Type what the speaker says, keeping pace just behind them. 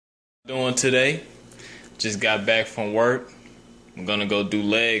Doing today? Just got back from work. I'm gonna go do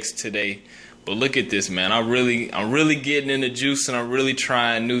legs today. But look at this, man. I'm really getting into juice and I'm really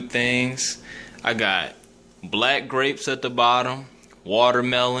trying new things. I got black grapes at the bottom,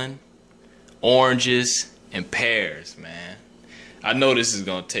 watermelon, oranges, and pears, man. I know this is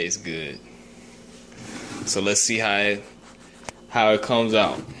gonna taste good. So let's see how it comes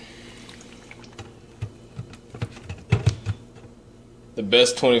out. The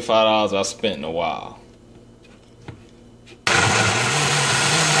best $25 I've spent in a while.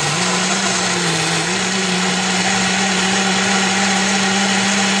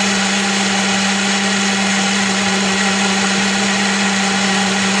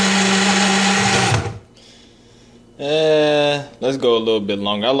 Let's go a little bit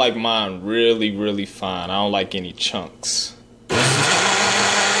longer. I like mine really fine. I don't like any chunks.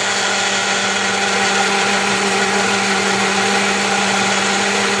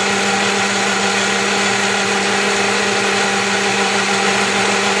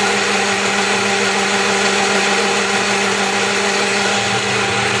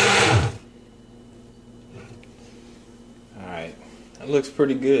 Alright, that looks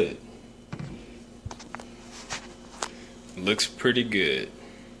pretty good. Looks pretty good.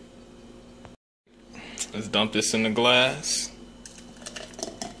 Let's dump this in the glass.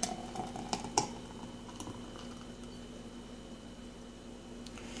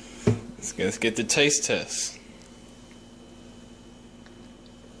 Let's get the taste test.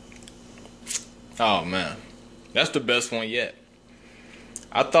 Oh man, that's the best one yet.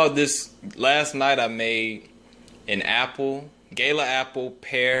 I thought last night I made an gala apple,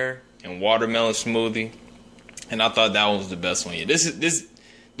 pear, and watermelon smoothie. And I thought that one was the best one yet. This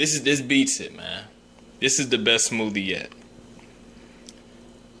beats it, man. This is the best smoothie yet.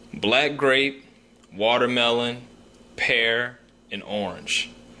 Black grape, watermelon, pear, and orange.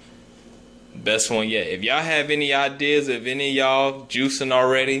 Best one yet. If y'all have any ideas, if any of y'all juicing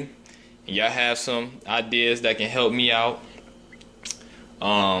already, and y'all have some ideas that can help me out,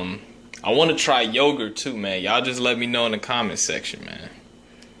 I want to try yogurt too, man. Y'all just let me know in the comment section, man.